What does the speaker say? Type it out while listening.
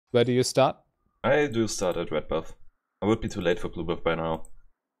Where do you start? I do start at red buff. I would be too late for blue buff by now.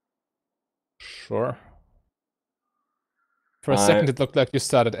 Sure. For a second it looked like you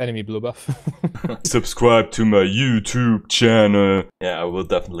started enemy blue buff. Subscribe to my YouTube channel. Yeah, I will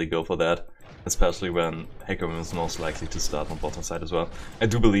definitely go for that. Especially when Hecarim is most likely to start on bottom side as well. I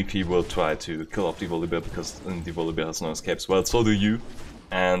do believe he will try to kill off the Volibear because the Volibear has no escapes. Well, so do you.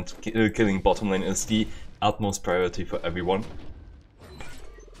 And killing bottom lane is the utmost priority for everyone.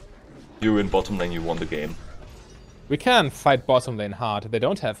 You in bottom lane, you won the game. We can fight bottom lane hard. They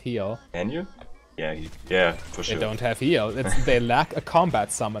don't have heal. Can you? Yeah, yeah, for sure. They don't have heal. They lack a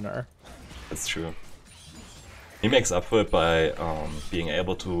combat summoner. That's true. He makes up for it by being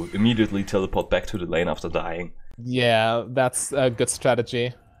able to immediately teleport back to the lane after dying. Yeah, that's a good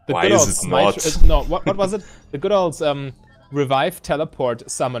strategy. The Why good is old it smite, not? no, what was it? The good old revive teleport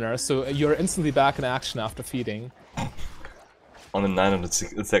summoner, so you're instantly back in action after feeding. On a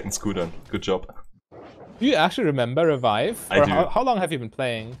 900-second cooldown. Good job. Do you actually remember revive? I or do. How long have you been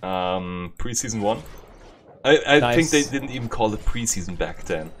playing? Pre-season 1. I Nice. think they didn't even call it pre-season back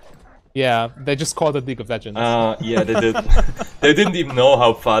then. Yeah, they just called it League of Legends. Yeah, they did. They didn't even know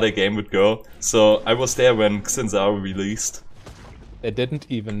how far the game would go. So I was there when Xinzao released. They didn't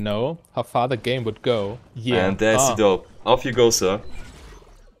even know how far the game would go. Yeah. And there's the dope. Off you go, sir.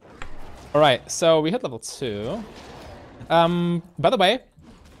 Alright, so we hit level 2. By the way,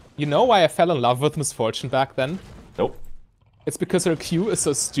 you know why I fell in love with Misfortune back then? Nope. It's because her Q is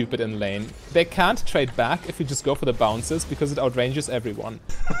so stupid in lane. They can't trade back if you just go for the bounces because it outranges everyone.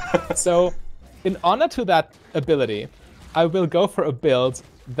 So, in honor to that ability, I will go for a build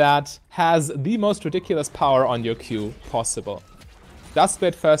that has the most ridiculous power on your Q possible.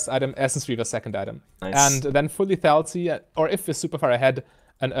 Duskblade first item, Essence Reaver second item. Nice. And then full lethality, or if we're super far ahead,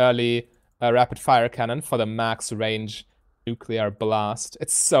 an early rapid fire cannon for the max range nuclear blast.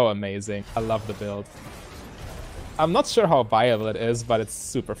 It's so amazing. I love the build. I'm not sure how viable it is, but it's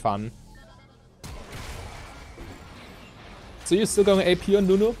super fun. So you're still going AP on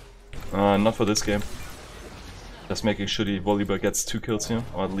Nunu? Not for this game. Just making sure the Volibear gets 2 kills here,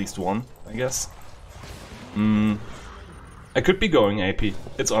 or at least 1, I guess. I could be going AP.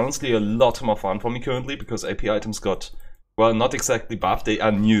 It's honestly a lot more fun for me currently, because AP items got, well, not exactly buffed, they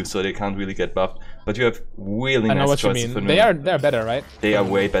are new, so they can't really get buffed. But you have really I know nice what you choices mean. for Nunu. They're better, right? They are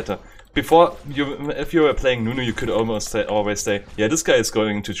way better. Before, if you were playing Nunu, you could almost always say, yeah, this guy is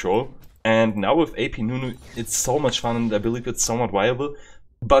going to troll. And now with AP Nunu, it's so much fun and I believe it's somewhat viable.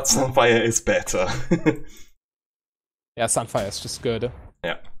 But Sunfire is better. Yeah, Sunfire is just good.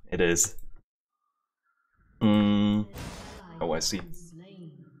 Yeah, it is. Oh, I see.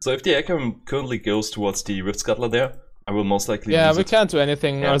 So if the Hecarim currently goes towards the Rift Scuttler there, I will most likely Yeah, use we it. can't do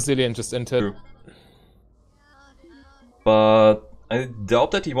anything. Yeah. Arzelian just into it. True. But I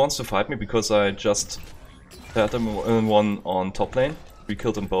doubt that he wants to fight me because I just had him in one on top lane. We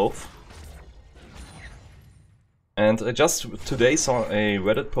killed them both. And I just today saw a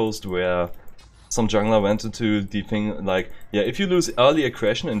Reddit post where some jungler went into the thing like, yeah, if you lose early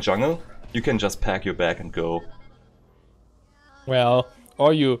aggression in jungle, you can just pack your bag and go. Well,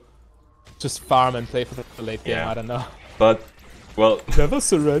 or you just farm and play for the late game, Yeah. I don't know. But, well, Never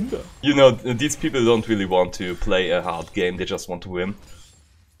surrender. you know, these people don't really want to play a hard game, they just want to win.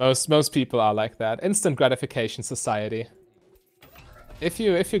 Most people are like that. Instant gratification society. If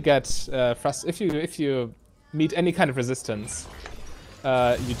you get if you meet any kind of resistance,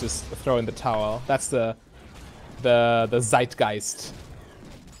 you just throw in the towel. That's the zeitgeist.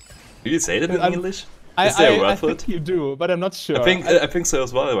 Do you say that in English? I Is there a word for think it? you do, but I'm not sure. I think so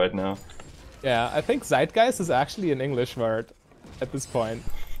as well right now. Yeah, I think zeitgeist is actually an English word at this point.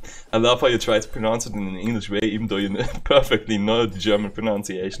 I love how you try to pronounce it in an English way, even though you perfectly know the German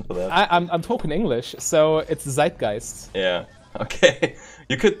pronunciation for that. I'm talking English, so it's zeitgeist. Yeah, okay.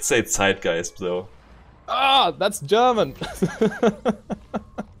 You could say Zeitgeist, though. Ah, that's German.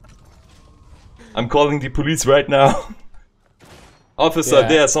 I'm calling the police right now. Officer, Yeah.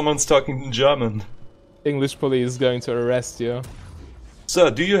 there, someone's talking in German. English police going to arrest you. Sir,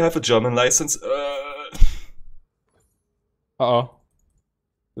 do you have a German license? Uh-oh.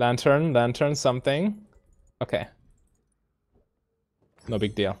 Lantern, something. Okay. No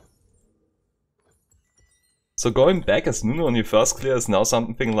big deal. So going back as Nunu on your first clear is now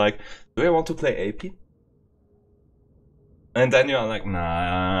something like, do I want to play AP? And then you are like,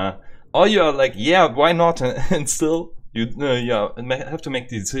 nah. Or you are like, yeah, why not? And still, you have to make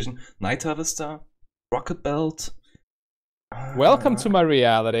the decision. Night Harvester? Rocket Belt? Welcome to my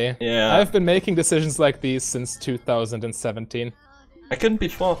reality. Yeah. I've been making decisions like these since 2017. I couldn't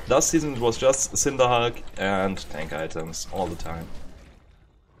before. Last season it was just Cinderhulk and tank items all the time.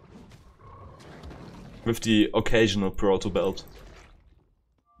 With the occasional proto belt.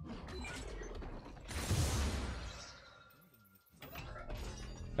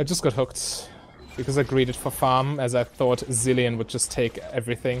 I just got hooked because I greeted for farm, as I thought Zillion would just take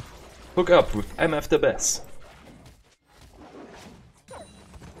everything. Hook up with MFTaBes.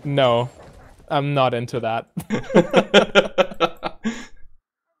 No, I'm not into that.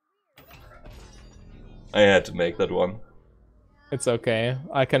 I had to make that one. It's okay,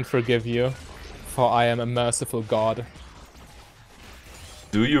 I can forgive you, for I am a merciful god.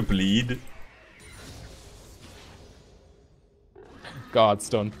 Do you bleed? Gods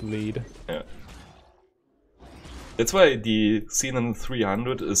don't bleed. Yeah. That's why the scene in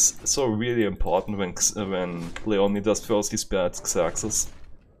 300 is so really important when Leonidas first spares Xerxes.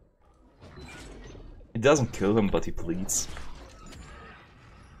 It doesn't kill him, but he bleeds.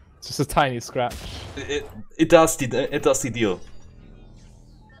 It's just a tiny scratch. It does the deal.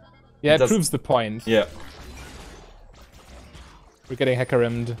 Yeah, it proves the point. Yeah. We're getting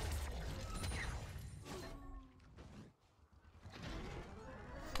hacker-rimmed.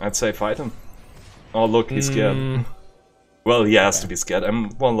 I'd say fight him. Oh look, he's scared. Well, he has to be scared.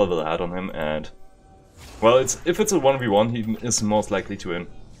 I'm one level ahead on him, and well, if it's a 1v1, he is most likely to win,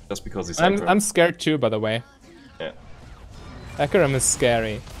 just because he's. I'm scared too, by the way. Yeah. Hecarim is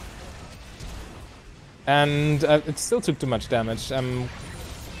scary, and it still took too much damage. I'm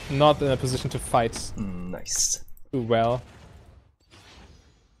not in a position to fight. Nice. Too well.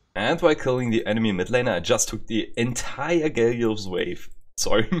 And while killing the enemy mid laner, I just took the entire Galio's wave.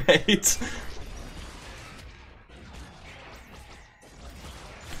 Sorry, mate.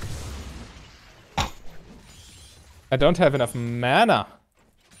 I don't have enough mana.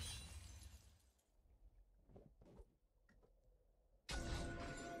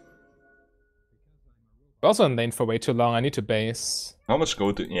 Also in lane for way too long, I need to base. How much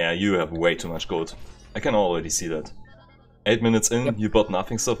gold yeah, you have way too much gold. I can already see that. 8 minutes in, you bought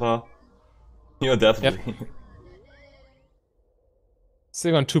nothing so far. You're definitely... Yep.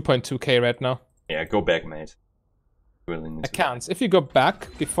 Sitting on 2.2k right now. Yeah, go back, mate. Really I can't. If you go back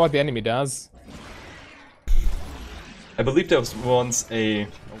before the enemy does. I believe there was once a...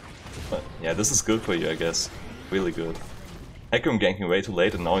 yeah, this is good for you, I guess. Really good. Hecarim ganking way too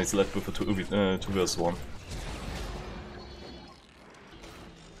late, and now he's left with a 2 vs 1.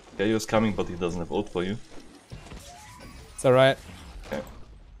 Galio's coming, but he doesn't have ult for you. It's alright. Okay.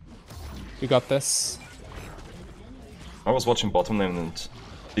 We got this. I was watching bottom lane and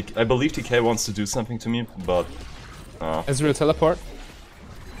I believe TK wants to do something to me, but... Ezreal teleport.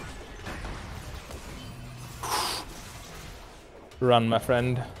 Run, my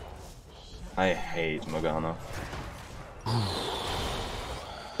friend. I hate Morgana.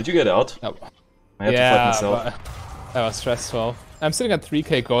 Did you get out? No. I had to fight myself. But that was stressful. I'm sitting at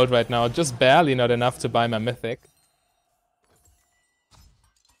 3k gold right now, just barely not enough to buy my mythic.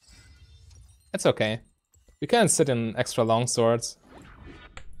 It's okay. We can sit in extra long swords.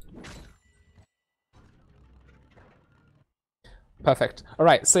 Perfect.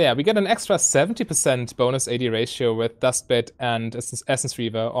 Alright, so yeah, we get an extra 70% bonus AD ratio with Dustbit and Essence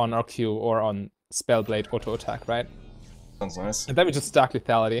Reaver on our Q or on Spellblade auto attack, right? Sounds nice. And then we just stack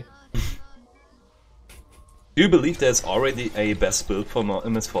lethality. Do you believe there's already a best build for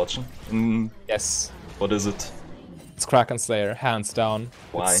MissFortune? Yes. What is it? It's Kraken Slayer, hands down.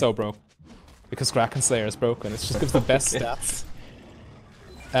 Why? It's so broke. Because Kraken Slayer is broken. It just gives the best stats.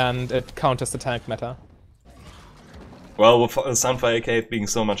 And it counters the tank meta. Well, with Sunfire Cave being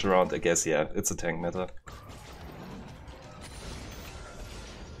so much around, I guess, yeah, it's a tank meta.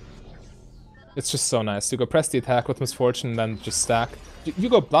 It's just so nice. You go press the attack with MissFortune, then just stack. You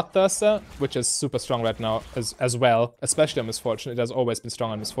go Bloodthirster, which is super strong right now as well, especially on MissFortune. It has always been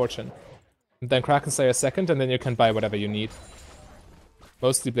strong on MissFortune. And then Kraken Slayer second, and then you can buy whatever you need.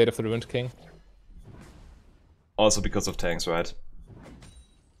 Mostly Blade of the Ruined King. Also because of tanks, right?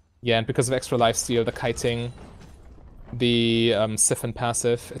 Yeah, and because of extra lifesteal, the kiting, the Siphon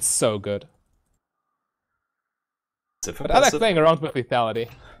passive, it's so good. Siphon but I like playing around with lethality.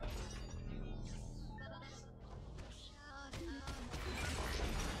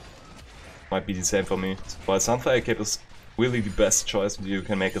 Might be the same for me. While Sunfire Cape is really the best choice you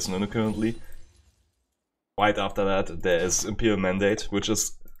can make as Nunu currently. Right after that, there is Imperial Mandate, which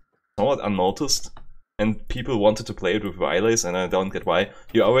is somewhat unnoticed. And people wanted to play it with Rileys, and I don't get why.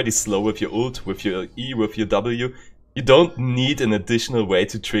 You're already slow with your ult, with your E, with your W. You don't need an additional way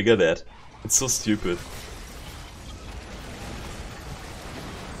to trigger that. It's so stupid.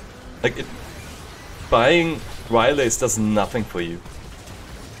 Like, buying Rileys does nothing for you.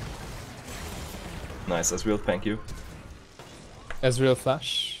 Nice, Ezreal, thank you. Ezreal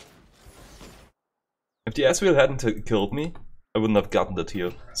flash. If the Ezreal hadn't killed me, I wouldn't have gotten that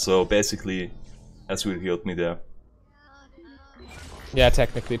heal. So basically, Ezreal healed me there. Yeah,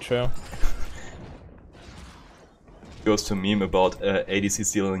 technically true. Goes to a meme about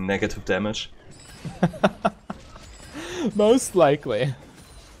ADCs dealing negative damage. Most likely.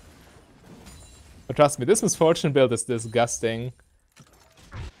 But trust me, this Misfortune build is disgusting.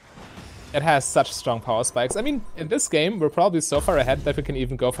 It has such strong power spikes. I mean, in this game, we're probably so far ahead that we can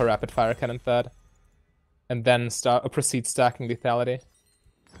even go for Rapid Fire Cannon third. And then proceed stacking lethality.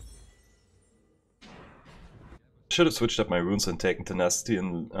 Should have switched up my runes and taken Tenacity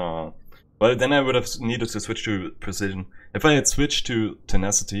and... well, then I would have needed to switch to Precision. If I had switched to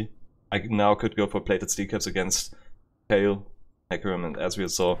Tenacity, I now could go for Plated Steel Caps against Kale, Hecarim and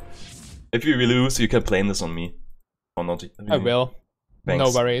Ezreal, so... If you lose, you can blame this on me. Or not. I will. Thanks.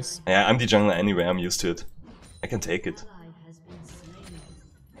 No worries. Yeah, I'm the jungler anyway, I'm used to it. I can take it.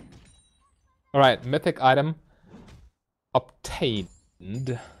 Alright, mythic item obtained.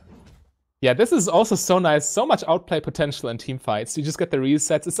 Yeah, this is also so nice. So much outplay potential in team fights. You just get the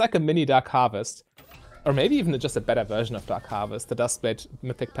resets. It's like a mini Dark Harvest. Or maybe even just a better version of Dark Harvest, the Dustblade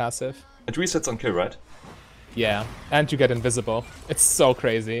mythic passive. It resets on kill, right? Yeah, and you get invisible. It's so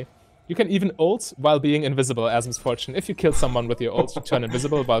crazy. You can even ult while being invisible as Misfortune. If you kill someone with your ult, you turn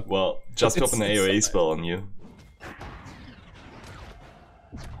invisible, but... Well, just drop an AoE spell on you.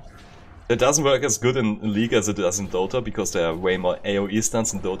 It doesn't work as good in League as it does in Dota, because there are way more AoE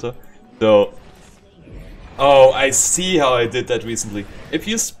stuns in Dota. So... Oh, I see how I did that recently. If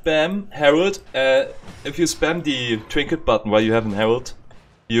you spam Herald, if you spam the Trinket button while you have an Herald,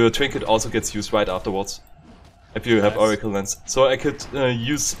 your Trinket also gets used right afterwards. If you have Oracle Lens. So I could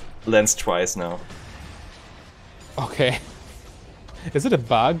use Lens twice now. Okay. Is it a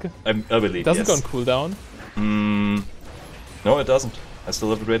bug? I believe, Does it yes. go on cooldown? No, it doesn't. I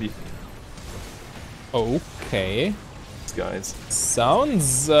still have it ready. Okay. These guys.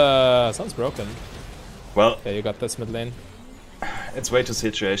 Sounds broken. Well, yeah, you got this mid lane. It's way too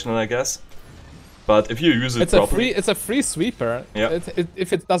situational, I guess. But if you use it properly... It's a free sweeper. Yeah.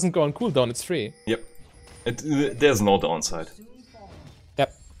 If it doesn't go on cooldown, it's free. Yep. There's no downside.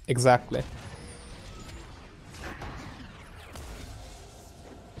 Yep, exactly.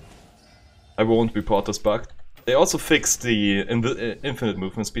 I won't report this bug. They also fixed the infinite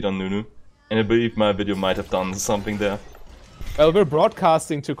movement speed on Nunu, and I believe my video might have done something there. Well, we're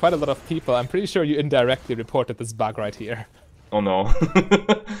broadcasting to quite a lot of people. I'm pretty sure you indirectly reported this bug right here. Oh no.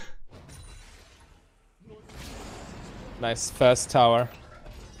 Nice, first tower.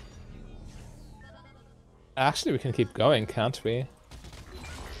 Actually, we can keep going, can't we?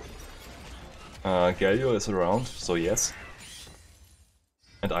 Galio is around, so yes.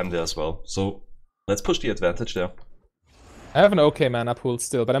 And I'm there as well, so let's push the advantage there. I have an okay mana pool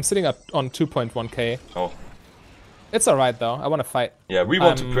still, but I'm sitting up on 2.1k. Oh. It's alright though, I want to fight. Yeah, we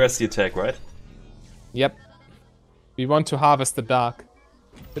want to press the attack, right? Yep. We want to harvest the dark.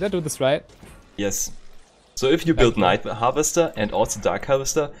 Did I do this right? Yes. So if you build Night Harvester and also Dark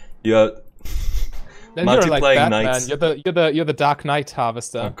Harvester, you're then multiplying you're like Batman. knights. You're the Dark Knight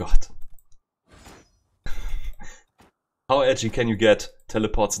Harvester. Oh god. How edgy can you get?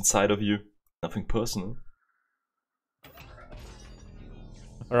 Teleports inside of you. Nothing personal.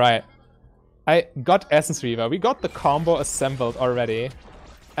 Alright. I got Essence Reaver. We got the combo assembled already.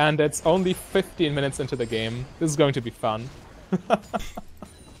 And it's only 15 minutes into the game. This is going to be fun.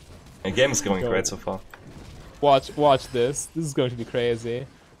 The game is going great so far. Watch this. This is going to be crazy.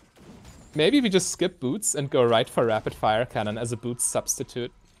 Maybe we just skip boots and go right for Rapid Fire Cannon as a boots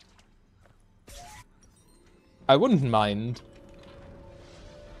substitute. I wouldn't mind.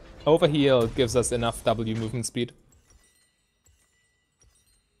 Overheal gives us enough W movement speed.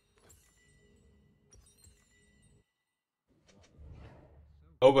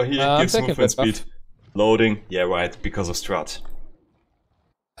 Over here gives movement speed. Loading, yeah right, because of Strat.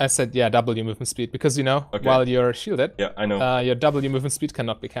 I said, yeah, W movement speed, because, you know, while you're shielded, yeah, I know. Your W movement speed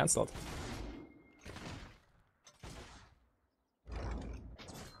cannot be cancelled.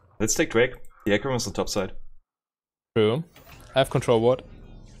 Let's take Drake. The Hecarim is on top side. True. I have control ward.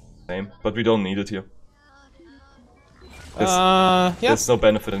 Same, but we don't need it here. There's no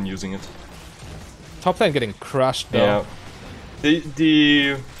benefit in using it. Top lane getting crushed, though. Yeah.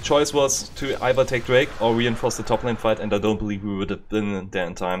 The choice was to either take Drake or reinforce the top lane fight, and I don't believe we would have been there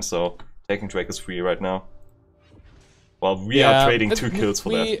in time, so taking Drake is free right now. Well, we are trading 2 kills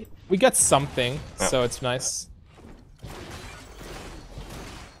for that. We get something, so it's nice.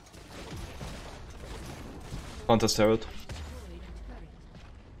 Contest Herald.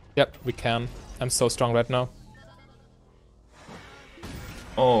 Yep, we can. I'm so strong right now.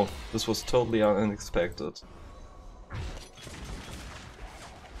 Oh, this was totally unexpected.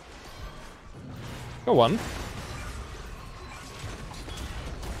 Go on.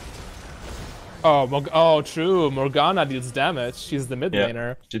 Oh, oh, true. Morgana deals damage. She's the mid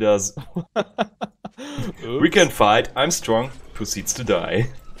laner. She does. We can fight. I'm strong. Proceeds to die.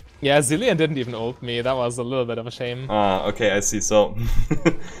 Yeah, Zilean didn't even ult me. That was a little bit of a shame. Ah, okay, I see. So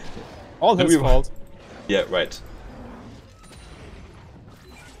all his fault. Yeah, right.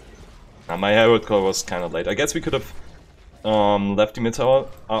 My Herald call was kind of late. I guess we could have left the mid tower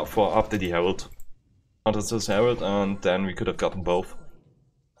for after the Herald. Countered this Herald, and then we could have gotten both.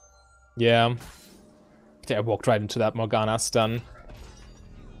 Yeah. I walked right into that Morgana stun.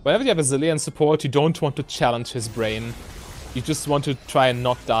 Whenever you have a Zilean support, you don't want to challenge his brain. You just want to try and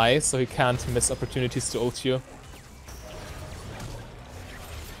not die, so he can't miss opportunities to ult you.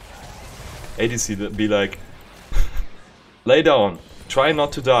 ADC that be like, lay down, try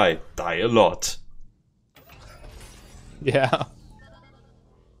not to die, die a lot. Yeah.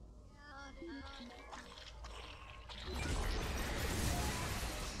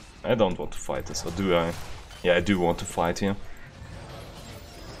 I don't want to fight this, or do I? Yeah, I do want to fight here.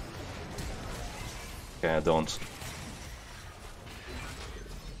 Okay, I don't.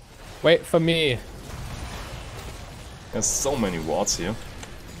 Wait for me. There's so many wards here.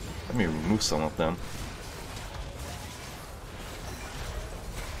 Let me remove some of them.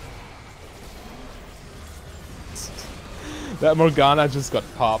 That Morgana just got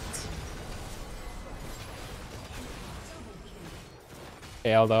popped.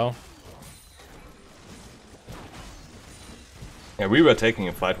 AL though. Yeah, we were taking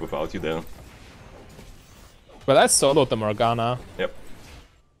a fight without you there. Well, I soloed the Morgana. Yep.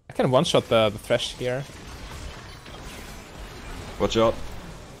 I can one-shot the Thresh here. Watch out.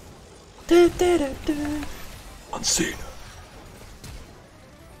 Unseen.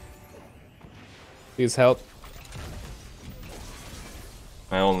 Please help.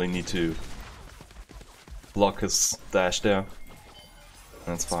 I only need to block his dash there.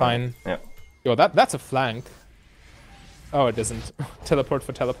 That's fine. Yeah. Yo, that's a flank. Oh, it isn't. Teleport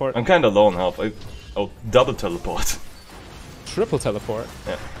for teleport. I'm kinda low on health. Oh, double teleport. Triple teleport.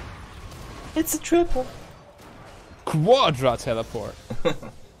 Yeah. It's a triple. Quadra teleport.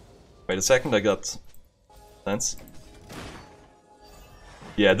 Wait a second, I got Lance.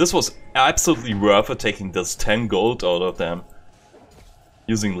 Yeah, this was absolutely worth it taking this 10 gold out of them.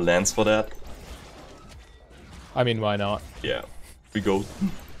 Using Lance for that. I mean, why not? Yeah, we go.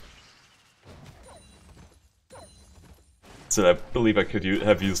 So I believe I could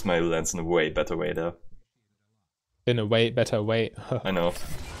have used my Lance in a way better way there. In a way better way. I know.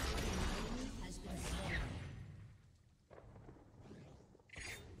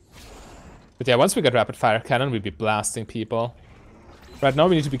 But yeah, once we get rapid fire cannon, we'll be blasting people. Right now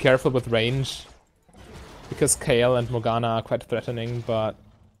we need to be careful with range. Because Kayle and Morgana are quite threatening, but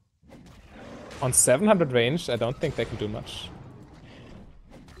on 700 range, I don't think they can do much.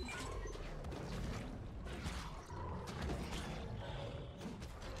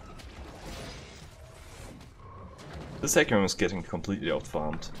 This Hecarim is getting completely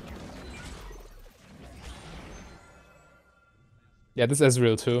outfarmed. Yeah, this is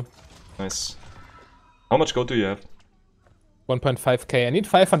real too. Nice. How much gold do you have? 1.5k. I need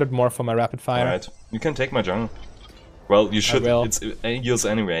 500 more for my rapid fire. Alright, you can take my jungle. Well, you should. I will. It's yours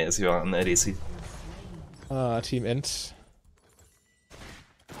anyway, as you are an ADC. Team int.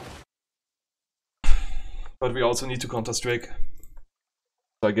 But we also need to counter Drake.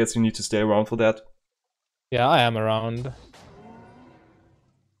 So I guess you need to stay around for that. Yeah, I am around.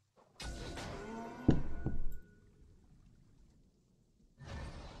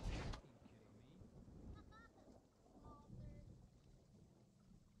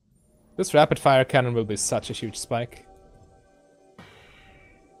 This rapid fire cannon will be such a huge spike.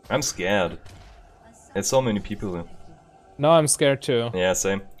 I'm scared. There's so many people here. No, I'm scared too. Yeah,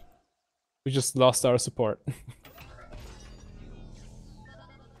 same. We just lost our support.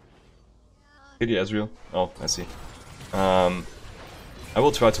 Hit you, Ezreal. Oh, I see. I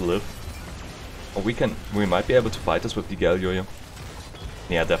will try to live. Or we might be able to fight this with the Galio here.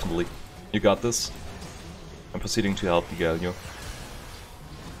 Yeah, definitely. You got this. I'm proceeding to help the Galio.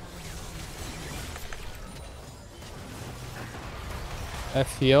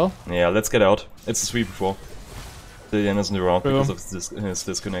 F heal. Yeah, let's get out. It's a 3v4. Dillian isn't around Boom. because of his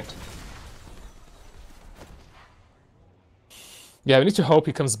disconnect. Yeah, we need to hope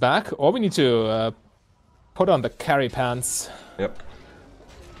he comes back, or we need to put on the carry pants. Yep.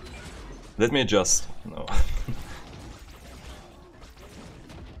 Let me adjust. No.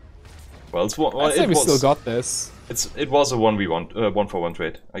 Well, it's one. I'd say we still got this. It was a 1v1, 1-for-1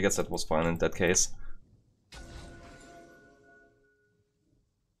 trade. I guess that was fine in that case.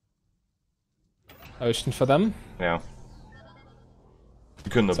 Ocean for them. Yeah.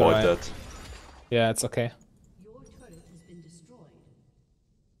 You couldn't avoid that. Yeah, it's okay. Your turret has been destroyed.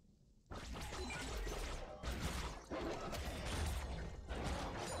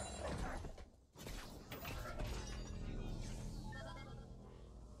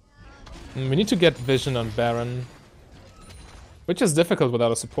 We need to get vision on Baron. Which is difficult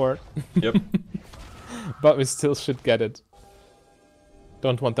without a support. Yep. But we still should get it.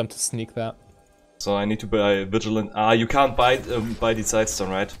 Don't want them to sneak that. So I need to buy Vigilant. Ah, you can't buy the Sidestone,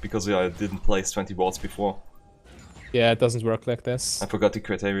 right? Because I didn't place 20 wards before. Yeah, it doesn't work like this. I forgot the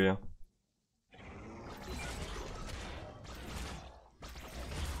criteria.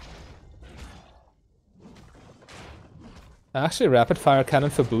 Actually, rapid fire cannon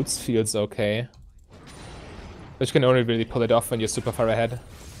for boots feels okay. But you can only really pull it off when you're super far ahead.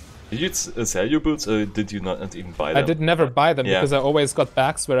 Did you sell your boots, or did you not even buy them? I did never buy them Yeah. because I always got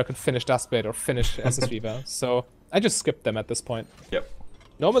backs where I could finish Duskblade or finish SS Reaver. So I just skipped them at this point. Yep.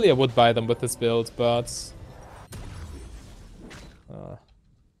 Normally I would buy them with this build, but...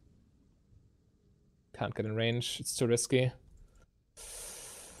 can't get in range, it's too risky.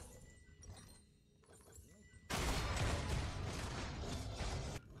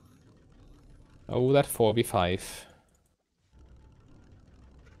 Oh, that 4v5.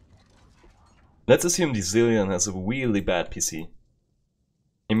 Let's assume the Zillion has a really bad PC.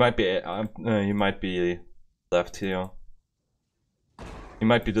 He might be left here. He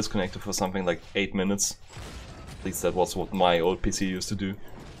might be disconnected for something like 8 minutes. At least that was what my old PC used to do.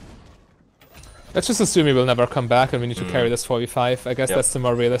 Let's just assume he will never come back and we need to carry this 4v5. I guess Yep. that's the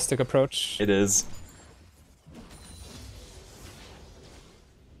more realistic approach. It is.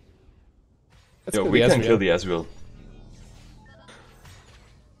 Let's Yo, kill we the can Ezreal. kill the Ezreal.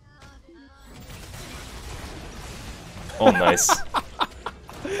 Oh, nice.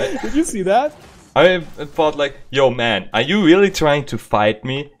 Did you see that? I thought like, yo man, are you really trying to fight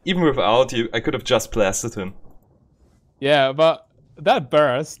me? Even without you, I could have just blasted him. Yeah, but that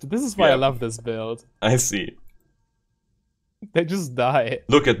burst, this is why Yeah. I love this build. I see. They just die.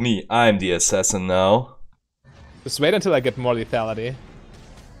 Look at me, I'm the assassin now. Just wait until I get more lethality.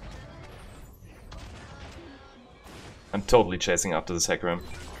 I'm totally chasing after this Hecarim.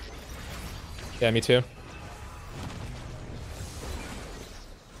 Yeah, me too.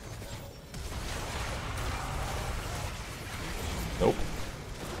 Nope.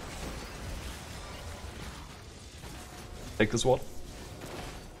 Take this ward.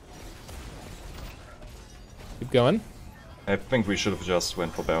 Keep going. I think we should have just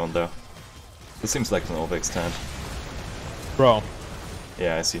went for Baron there. This seems like an overextend. Bro,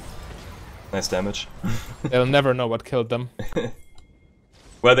 Yeah, I see. Nice damage. they'll never know what killed them.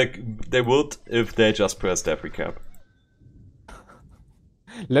 Well, they would if they just pressed every cap.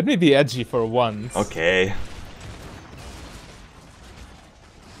 Let me be edgy for once. Okay.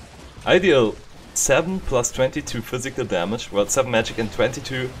 I deal 7 plus 22 physical damage, well 7 magic and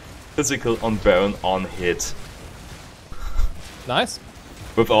 22 physical on Baron on hit. Nice.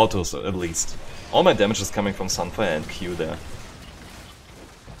 With autos at least. All my damage is coming from Sunfire and Q there.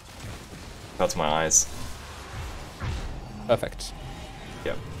 Hurts my eyes. Perfect.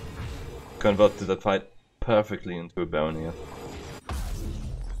 Yeah. Converted that fight perfectly into a Baron here.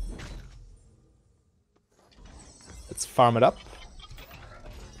 Let's farm it up.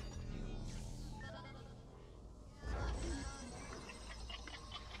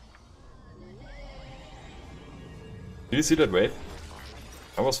 Did you see that wave?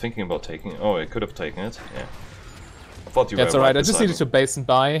 I was thinking about taking it. Oh, I could have taken it. Yeah. I thought you were Yeah, it's alright. I right just beside needed to base and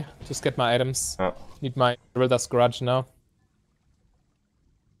buy. Just get my items. me. Oh. Need my Rilda's Grudge now.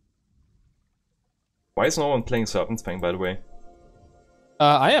 Why is no one playing Serpent's Fang, by the way?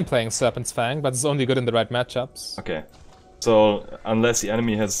 I am playing Serpent's Fang, but it's only good in the right matchups. Okay. So, unless the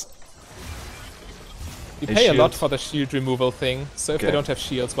enemy has... You a pay a lot shield. for the shield removal thing, so if they Okay. don't have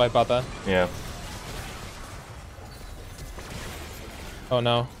shields, why bother? Yeah. Oh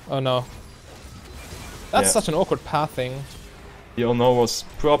no, oh no. That's Yeah. such an awkward pathing. The Ono was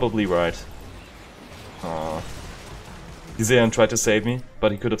probably right. Giseon tried to save me,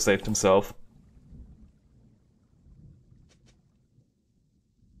 but he could have saved himself.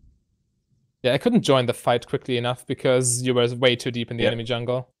 Yeah, I couldn't join the fight quickly enough because you were way too deep in the Yeah. enemy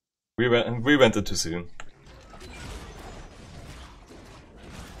jungle. We went in too soon.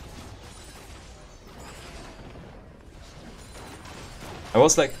 I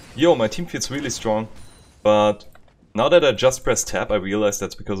was like, yo, my team feels really strong, but now that I just pressed tab, I realized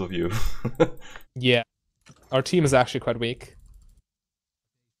that's because of you. Yeah. Our team is actually quite weak.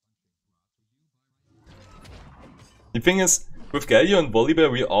 The thing is, with Galio and Volibear,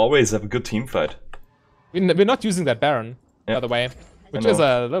 we always have a good team fight. We're not using that Baron, by the way, which is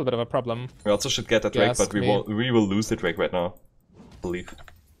a little bit of a problem. We also should get that Drake, Yes, but we will lose the Drake right now, I believe.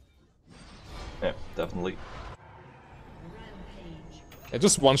 Yeah, definitely. Yeah,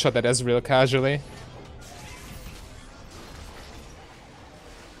 just one-shot that Ezreal casually.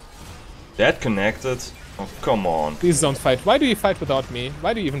 That connected? Oh, come on. Please don't fight. Why do you fight without me?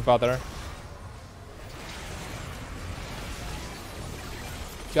 Why do you even bother?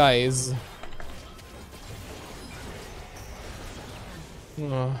 Guys.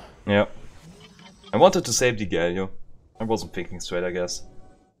 Yeah. I wanted to save the Galio. I wasn't thinking straight, I guess.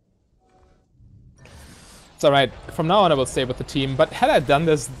 It's alright. From now on I will stay with the team, but had I done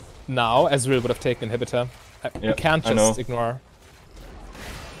this now, Ezreal would have taken inhibitor. You can't just ignore.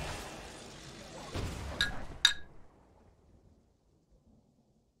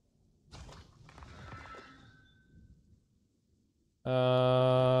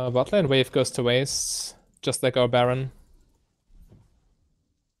 Botlane wave goes to waste, just like our Baron.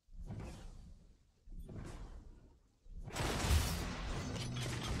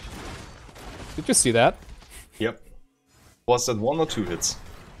 Did you see that? Yep. Was that 1 or 2 hits?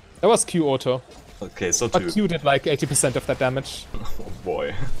 That was Q auto. Okay, so 2. But Q did like 80% of that damage. Oh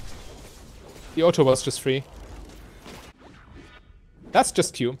boy. The auto was just free. That's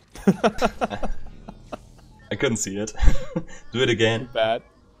just Q. I couldn't see it. Do it again. Bad.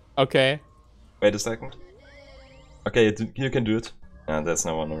 Okay. Wait a second. Okay, you can do it. Ah, there's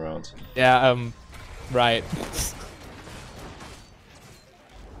no one around. Yeah, right.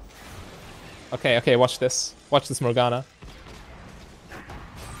 Okay, watch this. Watch this Morgana.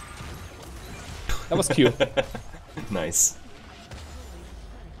 That was Q. Nice.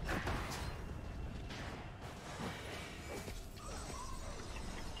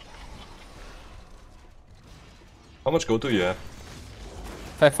 How much gold do you have?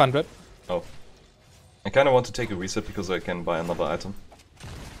 500. Oh. I kinda want to take a reset because I can buy another item.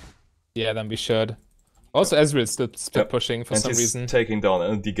 Yeah, then we should. Also, Ezreal is still split pushing for some reason. Taking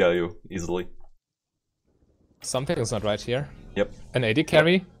down the Galio easily. Something's not right here. Yep. An AD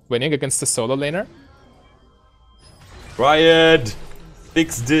carry winning against the solo laner. Riot!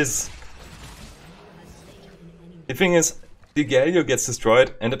 Fix this! The thing is, the Galio gets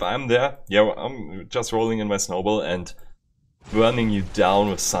destroyed, and if I'm there, yeah, well, I'm just rolling in my snowball and burning you down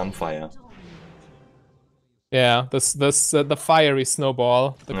with Sunfire. Yeah, the fiery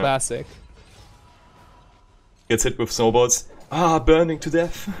snowball, the classic. Gets hit with snowballs. Ah, burning to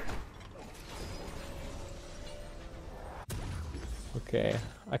death. Okay,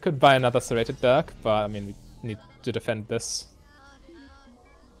 I could buy another serrated Dirk, but I mean, we need to defend this.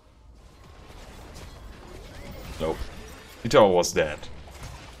 Nope. The tower was dead.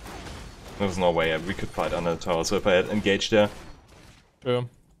 There was no way we could fight under the tower, so if I had engaged there... True.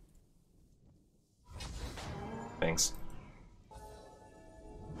 Thanks.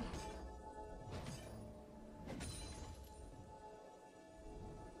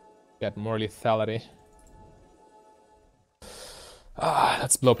 Get more lethality. Ah,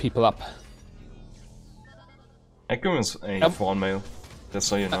 let's blow people up. Acumen's a fawn male, just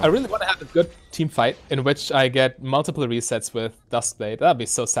so you know. I really want to have a good team fight in which I get multiple resets with Duskblade. That'd be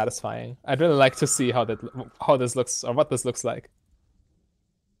so satisfying. I'd really like to see how this looks, or what this looks like.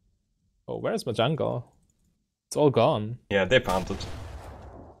 Oh, where's my jungle? It's all gone. Yeah, they pumped it.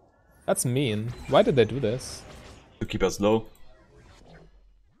 That's mean. Why did they do this? To keep us low.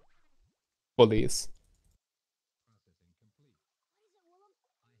 Bullies.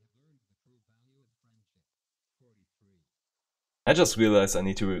 I just realized I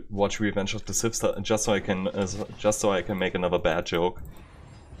need to watch Revenge of the Sith just so I can make another bad joke.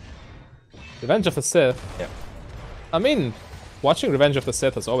 Revenge of the Sith? Yeah. I mean, watching Revenge of the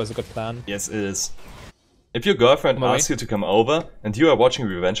Sith is always a good plan. Yes, it is. If your girlfriend asks you to come over and you are watching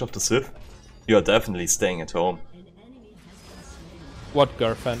Revenge of the Sith, you are definitely staying at home. What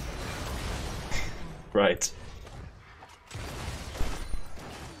girlfriend? Right.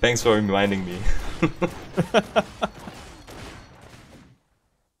 Thanks for reminding me.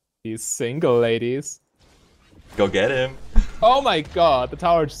 He's single, ladies. Go get him. Oh my god, the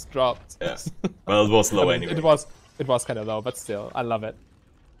tower just dropped. Yeah. Well, it was low anyway. It was kind of low, but still, I love it.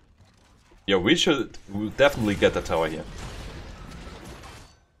 Yeah, we'll definitely get the tower here.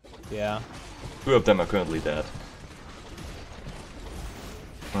 Yeah. 2 of them are currently dead.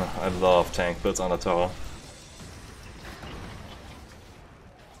 I love tank builds on a tower.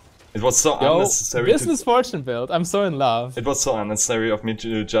 It It was so unnecessary. This Misfortune build. I'm so in love. It was so unnecessary of me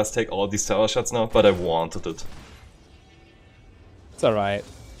to just take all these tower shots now, but I wanted it. It's alright.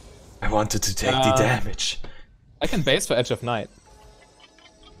 I wanted to take the damage. I can base for Edge of Night.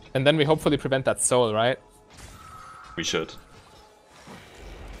 And then we hopefully prevent that soul, right? We should.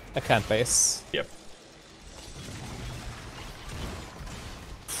 I can't base. Yep.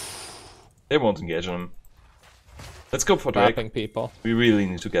 They won't engage on him. Let's go for Drake. Trapping people. We really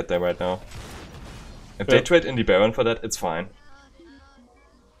need to get there right now. If they trade in the Baron for that, it's fine.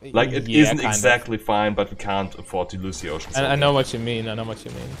 Like, it isn't exactly fine, but we can't afford to lose the Ocean. I know what you mean, I know what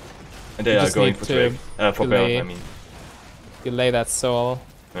you mean. And they are going for Drake. For Baron, I mean. Delay that soul.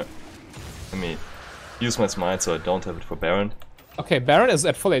 Yeah. Let me use my smite so I don't have it for Baron. Okay, Baron is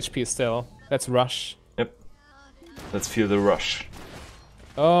at full HP still. Let's rush. Yep. Let's feel the rush.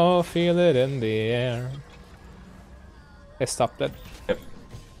 Oh, feel it in the air. They stopped it. Yep.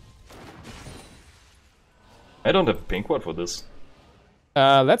 I don't have a pink ward for this.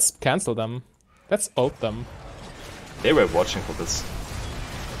 Let's cancel them. Let's ult them. They were watching for this.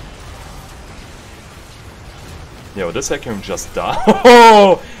 Yo, this Hecarim just died.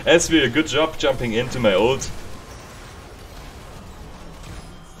 Oh, SV, a good job jumping into my ult.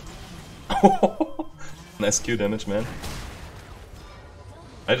 Nice Q damage, man.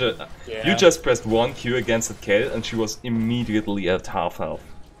 You just pressed 1 Q against that Kayle and she was immediately at half health.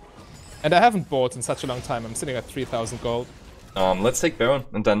 And I haven't bought in such a long time. I'm sitting at 3,000 gold. Let's take Baron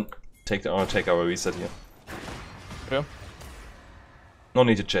and then take our reset here. Yeah. No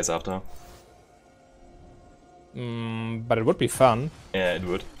need to chase after her. But it would be fun. Yeah, it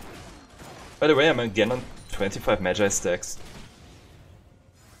would. By the way, I'm again on 25 Magi stacks.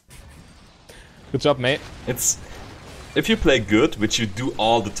 Good job, mate. It's... If you play good, which you do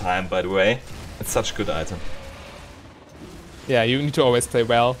all the time, by the way, it's such a good item. Yeah, you need to always play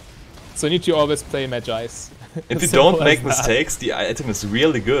well. So you need to always play Magi's. If you don't make mistakes, the item is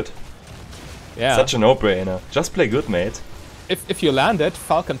really good. Yeah. Such a no-brainer. Just play good, mate. If you land it,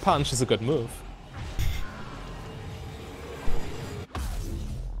 Falcon Punch is a good move.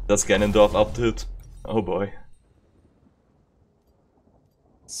 Does Ganondorf up to it? Oh boy.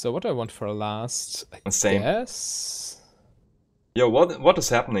 So what do I want for last? I Same. guess? Yo, what is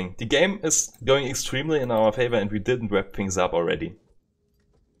happening? The game is going extremely in our favor and we didn't wrap things up already.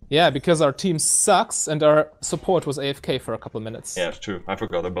 Yeah, because our team sucks and our support was AFK for a couple minutes. Yeah, true. I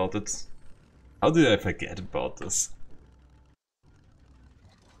forgot about it. How did I forget about this?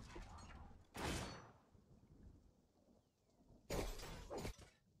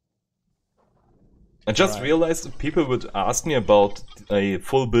 I just realized that people would ask me about a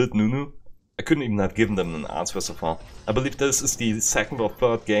full build Nunu. I couldn't even have given them an answer so far. I believe this is the second or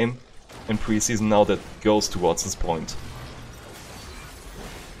third game in preseason now that goes towards this point.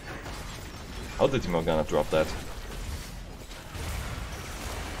 How did Morgana drop that?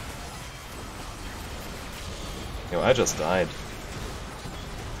 Yo, I just died.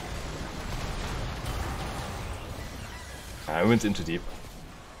 I went into deep.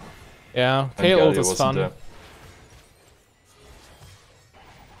 Yeah, Kayle ult is fun. There.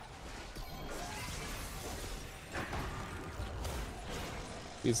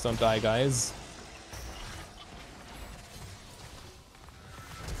 Please don't die, guys.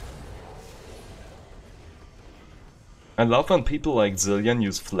 I love when people like Zillion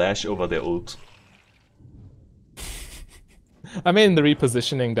use flash over their ult. I mean, the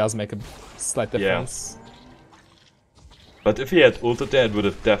repositioning does make a slight difference. Yeah. But if he had ulted there, it would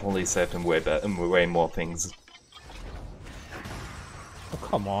have definitely saved him way more things. Oh,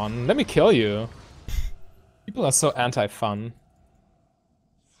 come on, let me kill you. People are so anti-fun.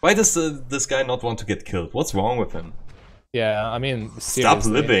 Why does this guy not want to get killed? What's wrong with him? Yeah, I mean, seriously. Stop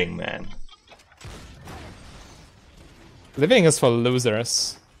living, man. Living is for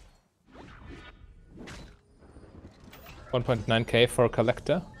losers. 1.9k for a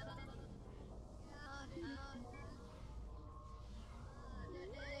collector.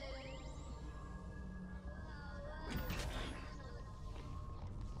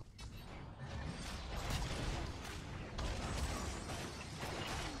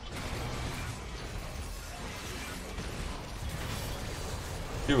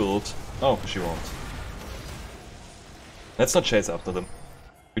 She will ult. Oh, she won't. Let's not chase after them.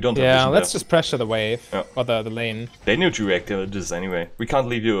 We don't have Yeah, vision let's there. just pressure the wave. Yeah. Or the lane. They knew to react to this anyway. We can't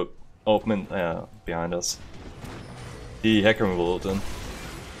leave you open behind us. The Hecarim will ult in.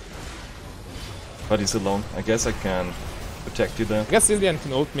 But he's alone. I guess I can protect you there. I guess Zillion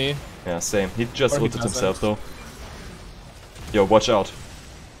can ult me. Yeah, same. He just Or he ulted himself doesn't. though. Yo, watch out.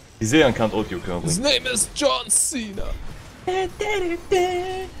 Zillion can't ult you currently. His name is John Cena.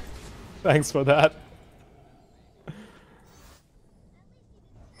 Thanks for that.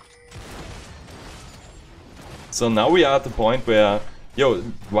 So now we are at the point where, yo,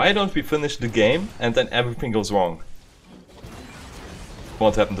 why don't we finish the game and then everything goes wrong?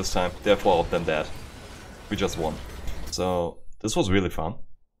 Won't happen this time. They're far out than that. We just won. So this was really fun.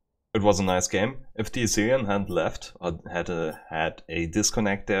 It was a nice game. If the Assyrian hadn't left or had a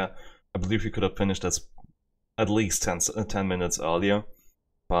disconnect there, I believe we could have finished this at least 10 minutes earlier.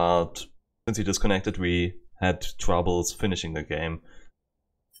 But since he disconnected, we had troubles finishing the game.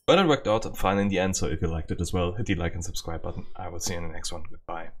 But it worked out fine in the end, so if you liked it as well, hit the like and subscribe button. I will see you in the next one.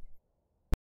 Goodbye.